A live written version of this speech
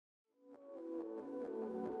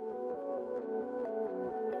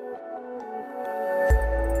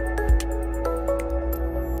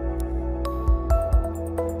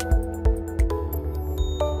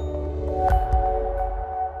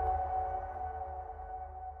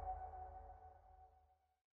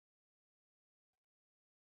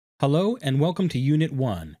Hello and welcome to Unit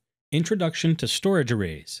 1, Introduction to Storage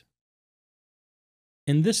Arrays.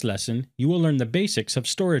 In this lesson, you will learn the basics of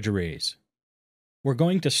storage arrays. We're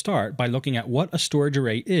going to start by looking at what a storage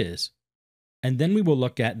array is, and then we will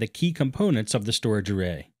look at the key components of the storage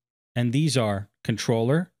array, and these are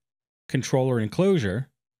controller, controller enclosure,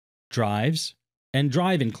 drives, and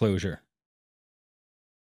drive enclosure.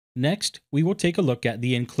 Next, we will take a look at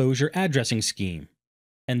the enclosure addressing scheme,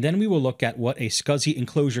 and then we will look at what a SCSI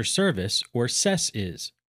enclosure service, or SES,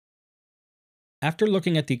 is. After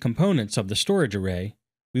looking at the components of the storage array,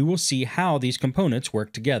 we will see how these components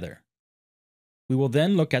work together. We will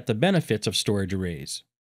then look at the benefits of storage arrays.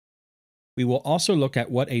 We will also look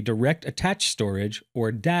at what a direct attached storage,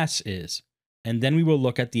 or DAS, is, and then we will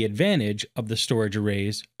look at the advantage of the storage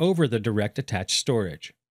arrays over the direct attached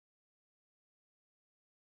storage.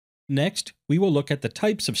 Next, we will look at the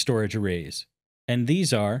types of storage arrays, and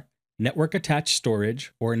these are Network Attached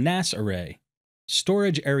Storage, or NAS array,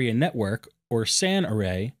 Storage Area Network, or SAN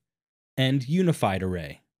array, and Unified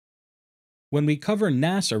array. When we cover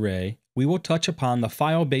NAS array, we will touch upon the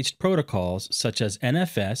file-based protocols such as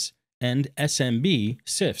NFS and SMB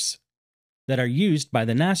CIFS that are used by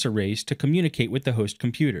the NAS arrays to communicate with the host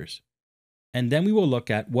computers. And then we will look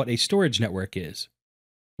at what a storage network is.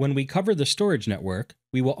 When we cover the storage network,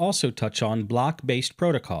 we will also touch on block-based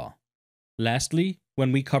protocol. Lastly,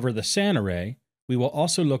 when we cover the SAN array, we will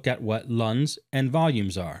also look at what LUNs and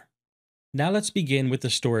volumes are. Now let's begin with the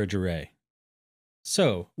storage array.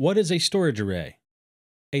 So, what is a storage array?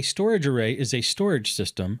 A storage array is a storage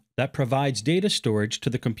system that provides data storage to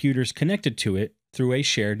the computers connected to it through a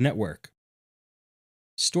shared network.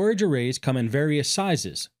 Storage arrays come in various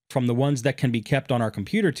sizes, from the ones that can be kept on our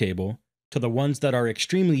computer table to the ones that are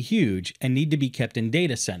extremely huge and need to be kept in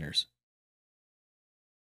data centers.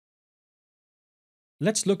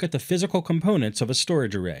 Let's look at the physical components of a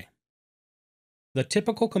storage array. The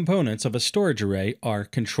typical components of a storage array are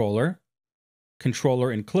controller,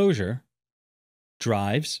 controller enclosure,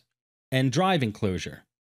 drives, and drive enclosure.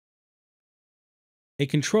 A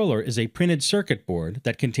controller is a printed circuit board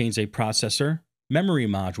that contains a processor, memory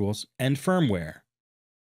modules, and firmware.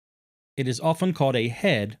 It is often called a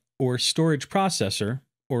head or storage processor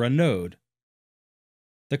or a node.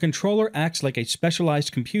 The controller acts like a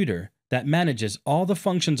specialized computer that manages all the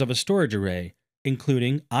functions of a storage array,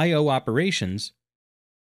 including I/O operations,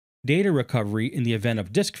 data recovery in the event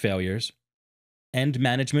of disk failures, and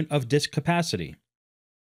management of disk capacity.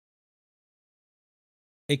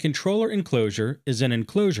 A controller enclosure is an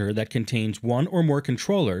enclosure that contains one or more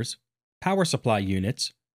controllers, power supply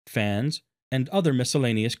units, fans, and other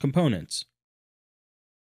miscellaneous components.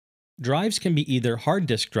 Drives can be either hard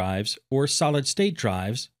disk drives or solid-state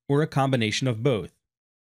drives, or a combination of both.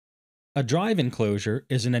 A drive enclosure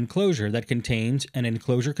is an enclosure that contains an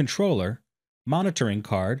enclosure controller, monitoring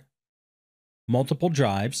card, multiple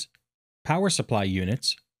drives, power supply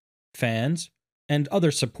units, fans, and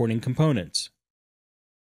other supporting components.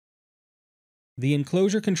 The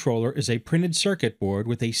enclosure controller is a printed circuit board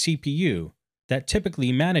with a CPU that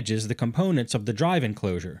typically manages the components of the drive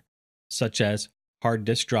enclosure, such as hard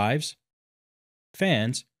disk drives,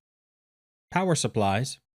 fans, power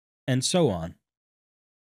supplies, and so on.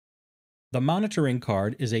 The monitoring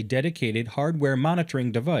card is a dedicated hardware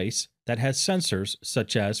monitoring device that has sensors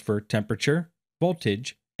such as for temperature,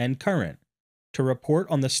 voltage, and current to report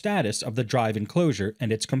on the status of the drive enclosure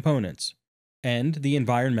and its components, and the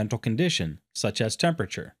environmental condition, such as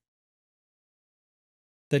temperature.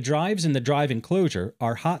 The drives in the drive enclosure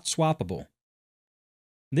are hot swappable.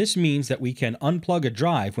 This means that we can unplug a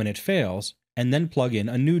drive when it fails and then plug in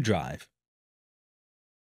a new drive.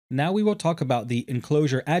 Now we will talk about the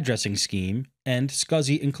enclosure addressing scheme and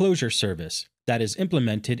SCSI enclosure service that is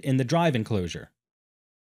implemented in the drive enclosure.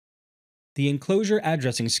 The enclosure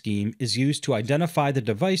addressing scheme is used to identify the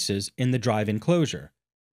devices in the drive enclosure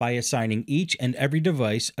by assigning each and every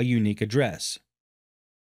device a unique address.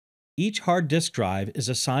 Each hard disk drive is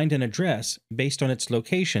assigned an address based on its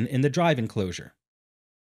location in the drive enclosure.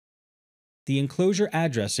 The enclosure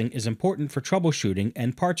addressing is important for troubleshooting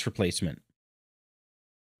and parts replacement.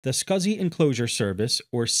 The SCSI enclosure service,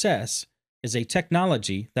 or SES, is a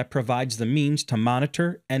technology that provides the means to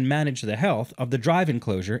monitor and manage the health of the drive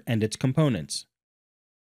enclosure and its components.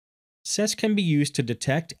 SES can be used to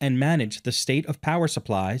detect and manage the state of power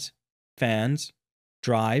supplies, fans,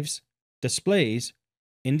 drives, displays,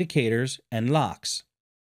 indicators, and locks.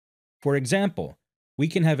 For example, we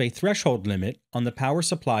can have a threshold limit on the power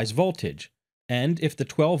supply's voltage, and if the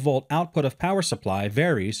 12-volt output of power supply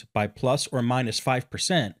varies by plus or minus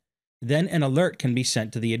 5%, then an alert can be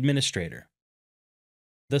sent to the administrator.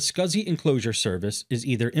 The SCSI enclosure service is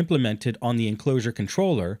either implemented on the enclosure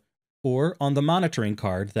controller or on the monitoring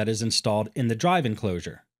card that is installed in the drive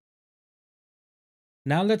enclosure.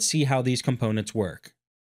 Now let's see how these components work.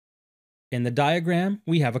 In the diagram,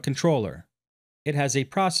 we have a controller. It has a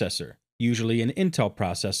processor, usually an Intel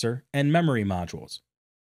processor, and memory modules.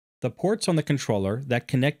 The ports on the controller that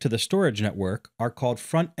connect to the storage network are called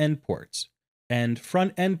front-end ports, and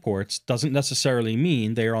front-end ports doesn't necessarily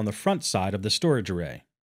mean they are on the front side of the storage array.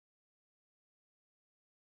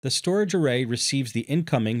 The storage array receives the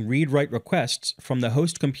incoming read-write requests from the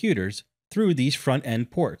host computers through these front-end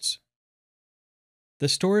ports. The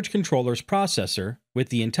storage controller's processor, with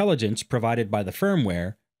the intelligence provided by the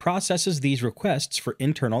firmware, processes these requests for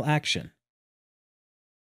internal action.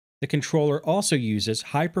 The controller also uses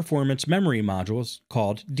high-performance memory modules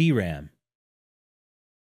called DRAM.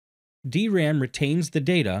 DRAM retains the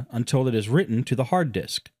data until it is written to the hard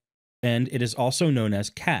disk, and it is also known as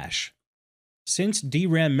cache. Since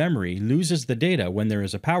DRAM memory loses the data when there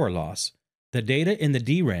is a power loss, the data in the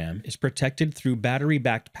DRAM is protected through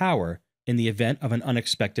battery-backed power in the event of an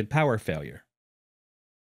unexpected power failure.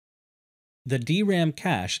 The DRAM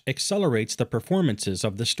cache accelerates the performances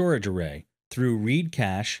of the storage array through read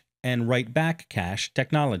cache and write back cache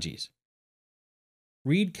technologies.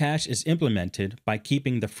 Read cache is implemented by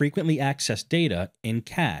keeping the frequently accessed data in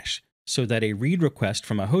cache so that a read request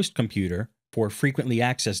from a host computer for frequently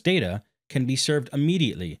accessed data can be served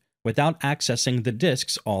immediately without accessing the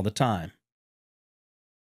disks all the time.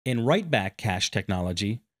 In write back cache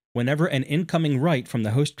technology, whenever an incoming write from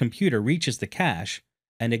the host computer reaches the cache,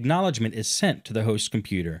 an acknowledgement is sent to the host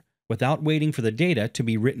computer without waiting for the data to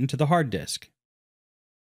be written to the hard disk.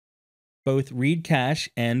 Both read cache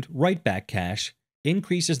and write back cache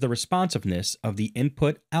increases the responsiveness of the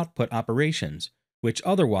input-output operations, which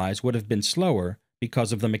otherwise would have been slower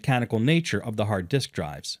because of the mechanical nature of the hard disk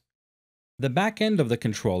drives. The backend of the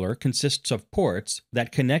controller consists of ports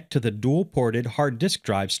that connect to the dual-ported hard disk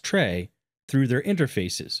drive's tray through their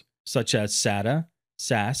interfaces, such as SATA,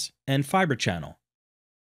 SAS, and Fibre Channel.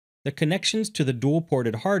 The connections to the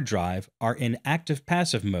dual-ported hard drive are in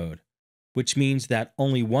active-passive mode, which means that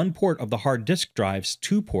only one port of the hard disk drive's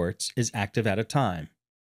two ports is active at a time.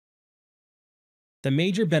 The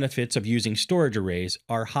major benefits of using storage arrays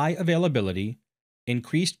are high availability,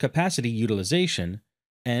 increased capacity utilization,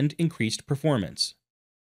 and increased performance.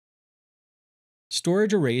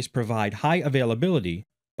 Storage arrays provide high availability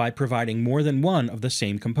by providing more than one of the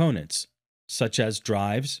same components, such as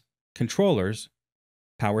drives, controllers,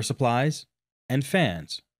 power supplies, and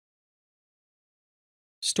fans.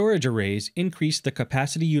 Storage arrays increase the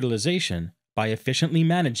capacity utilization by efficiently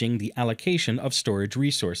managing the allocation of storage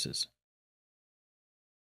resources.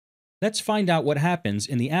 Let's find out what happens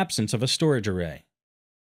in the absence of a storage array.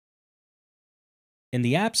 In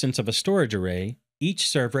the absence of a storage array, each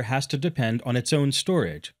server has to depend on its own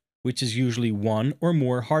storage, which is usually one or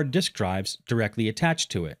more hard disk drives directly attached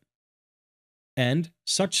to it. And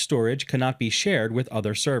such storage cannot be shared with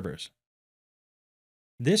other servers.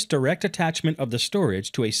 This direct attachment of the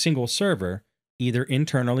storage to a single server, either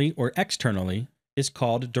internally or externally, is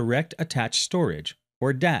called Direct Attached Storage,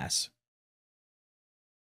 or DAS.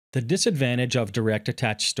 The disadvantage of direct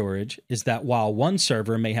attached storage is that while one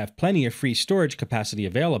server may have plenty of free storage capacity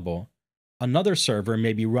available, another server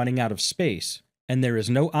may be running out of space, and there is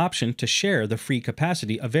no option to share the free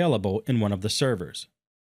capacity available in one of the servers.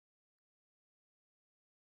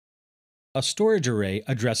 A storage array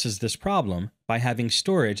addresses this problem by having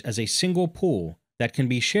storage as a single pool that can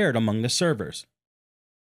be shared among the servers.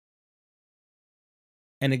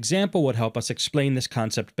 An example would help us explain this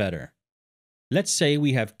concept better. Let's say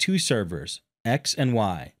we have two servers, X and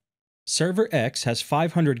Y. Server X has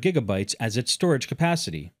 500 gigabytes as its storage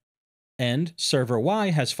capacity, and server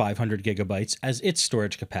Y has 500 gigabytes as its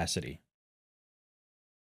storage capacity.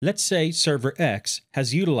 Let's say server X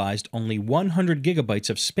has utilized only 100 gigabytes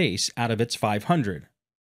of space out of its 500,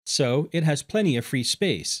 so it has plenty of free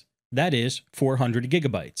space, that is 400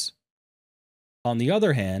 gigabytes. On the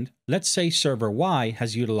other hand, let's say server Y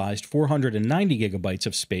has utilized 490 gigabytes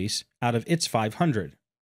of space out of its 500.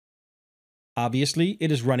 Obviously,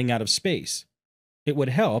 it is running out of space. It would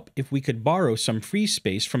help if we could borrow some free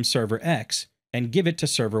space from server X and give it to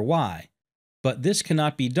server Y, but this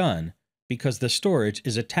cannot be done because the storage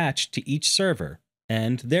is attached to each server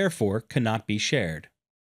and therefore cannot be shared.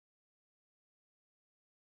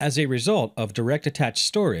 As a result of direct attached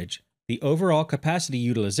storage, the overall capacity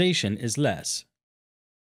utilization is less.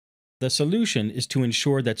 The solution is to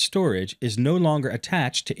ensure that storage is no longer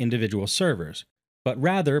attached to individual servers, but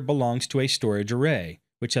rather belongs to a storage array,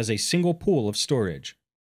 which has a single pool of storage.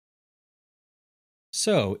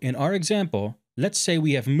 So, in our example, let's say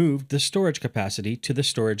we have moved the storage capacity to the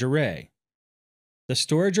storage array. The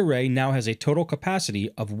storage array now has a total capacity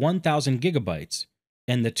of 1000 gigabytes,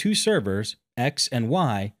 and the two servers, X and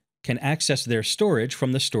Y, can access their storage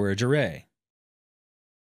from the storage array.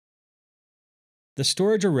 The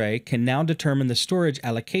storage array can now determine the storage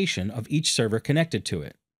allocation of each server connected to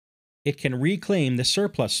it. It can reclaim the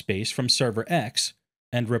surplus space from server X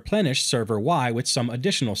and replenish server Y with some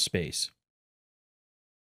additional space.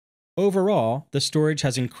 Overall, the storage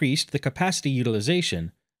has increased the capacity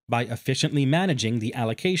utilization by efficiently managing the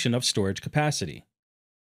allocation of storage capacity.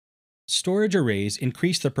 Storage arrays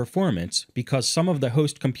increase the performance because some of the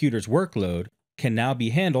host computer's workload can now be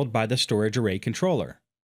handled by the storage array controller.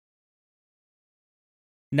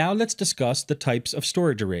 Now let's discuss the types of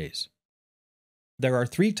storage arrays. There are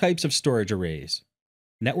three types of storage arrays: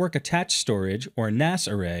 Network Attached Storage or NAS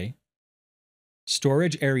array,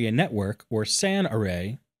 Storage Area Network or SAN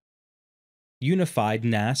array, Unified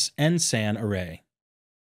NAS and SAN array.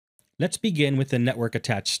 Let's begin with the Network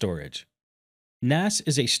Attached Storage. NAS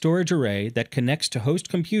is a storage array that connects to host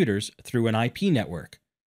computers through an IP network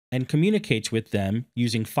and communicates with them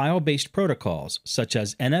using file-based protocols such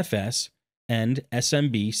as NFS and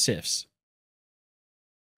SMB SIFs.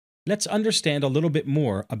 Let's understand a little bit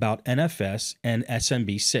more about NFS and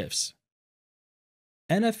SMB SIFs.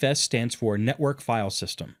 NFS stands for Network File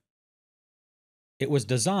System. It was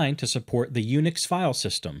designed to support the Unix file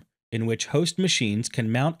system, in which host machines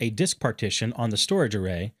can mount a disk partition on the storage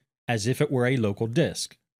array as if it were a local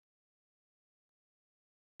disk.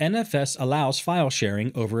 NFS allows file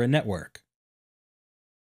sharing over a network.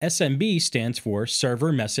 SMB stands for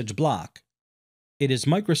Server Message Block. It is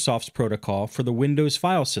Microsoft's protocol for the Windows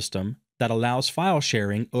file system that allows file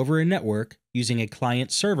sharing over a network using a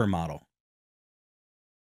client-server model.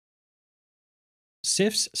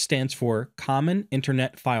 CIFS stands for Common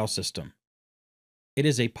Internet File System. It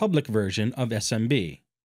is a public version of SMB.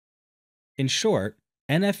 In short,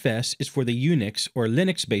 NFS is for the Unix or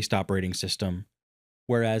Linux-based operating system,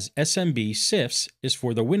 whereas SMB SIFs is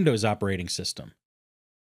for the Windows operating system.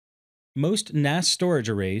 Most NAS storage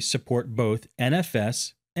arrays support both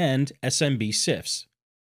NFS and SMB SIFs.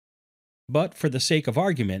 But for the sake of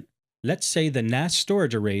argument, let's say the NAS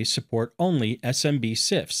storage arrays support only SMB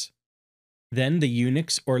SIFs. Then the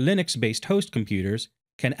Unix or Linux-based host computers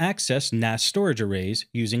can access NAS storage arrays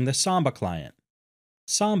using the Samba client.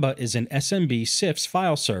 Samba is an SMB SIFs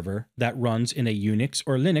file server that runs in a Unix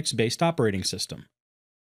or Linux-based operating system.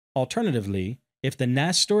 Alternatively, if the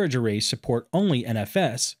NAS storage arrays support only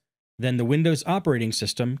NFS, then the Windows operating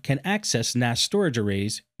system can access NAS storage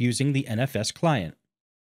arrays using the NFS client.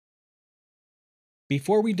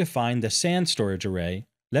 Before we define the SAN storage array,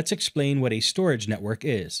 let's explain what a storage network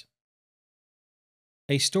is.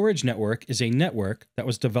 A storage network is a network that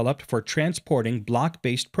was developed for transporting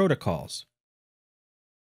block-based protocols.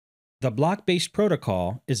 The block-based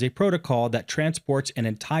protocol is a protocol that transports an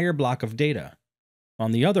entire block of data.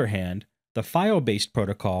 On the other hand, the file-based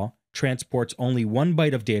protocol transports only one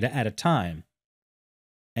byte of data at a time,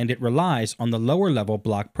 and it relies on the lower-level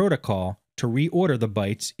block protocol to reorder the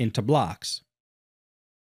bytes into blocks.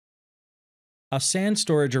 A SAN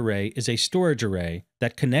storage array is a storage array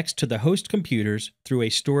that connects to the host computers through a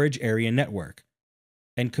storage area network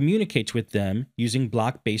and communicates with them using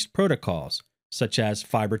block-based protocols such as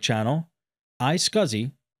Fibre Channel,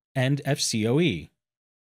 iSCSI, and FCOE.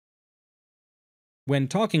 When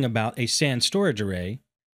talking about a SAN storage array,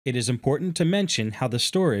 it is important to mention how the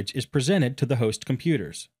storage is presented to the host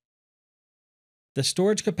computers. The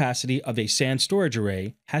storage capacity of a SAN storage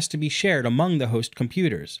array has to be shared among the host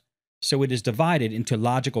computers, so it is divided into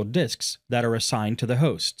logical disks that are assigned to the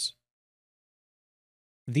hosts.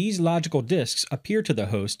 These logical disks appear to the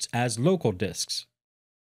hosts as local disks.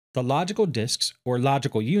 The logical disks, or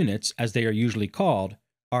logical units as they are usually called,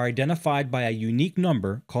 are identified by a unique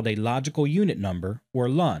number called a logical unit number, or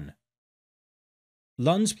LUN.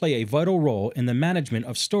 LUNs play a vital role in the management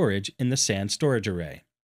of storage in the SAN storage array.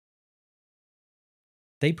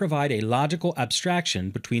 They provide a logical abstraction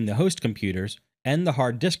between the host computers and the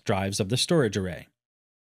hard disk drives of the storage array.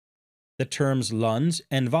 The terms LUNs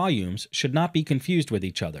and volumes should not be confused with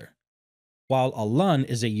each other. While a LUN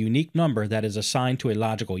is a unique number that is assigned to a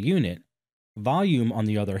logical unit, volume, on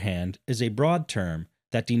the other hand, is a broad term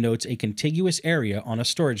that denotes a contiguous area on a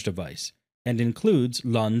storage device and includes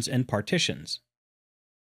LUNs and partitions.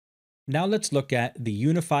 Now let's look at the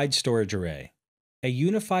unified storage array. A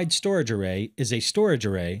unified storage array is a storage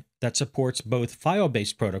array that supports both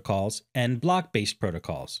file-based protocols and block-based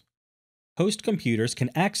protocols. Host computers can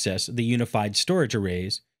access the unified storage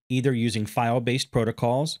arrays either using file-based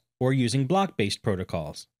protocols or using block-based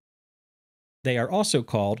protocols. They are also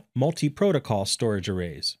called multi-protocol storage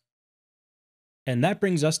arrays. And that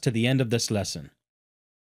brings us to the end of this lesson.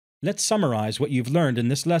 Let's summarize what you've learned in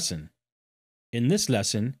this lesson. In this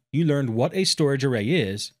lesson, you learned what a storage array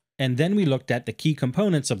is, and then we looked at the key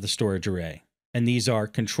components of the storage array. And these are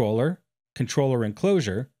controller, controller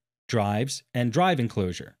enclosure, drives, and drive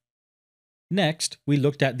enclosure. Next, we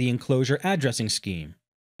looked at the enclosure addressing scheme,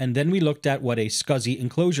 and then we looked at what a SCSI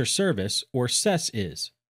enclosure service, or SES,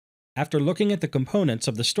 is. After looking at the components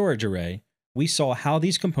of the storage array, we saw how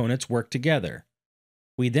these components work together.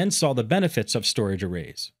 We then saw the benefits of storage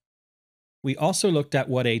arrays. We also looked at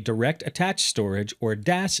what a direct attached storage, or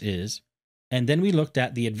DAS, is, and then we looked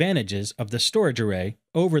at the advantages of the storage array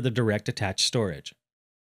over the direct attached storage.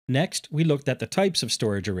 Next, we looked at the types of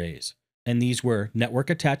storage arrays, and these were network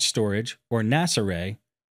attached storage, or NAS array,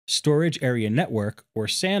 storage area network, or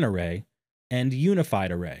SAN array, and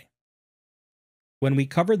unified array. When we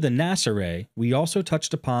covered the NAS array, we also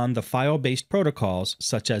touched upon the file-based protocols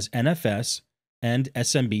such as NFS and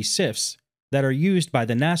SMB CIFS that are used by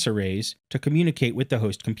the NAS arrays to communicate with the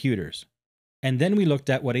host computers. And then we looked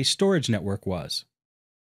at what a storage network was.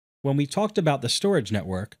 When we talked about the storage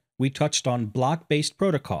network, we touched on block-based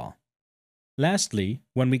protocol. Lastly,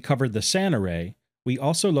 when we covered the SAN array, we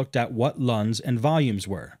also looked at what LUNs and volumes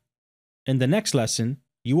were. In the next lesson,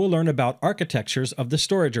 you will learn about architectures of the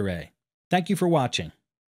storage array. Thank you for watching.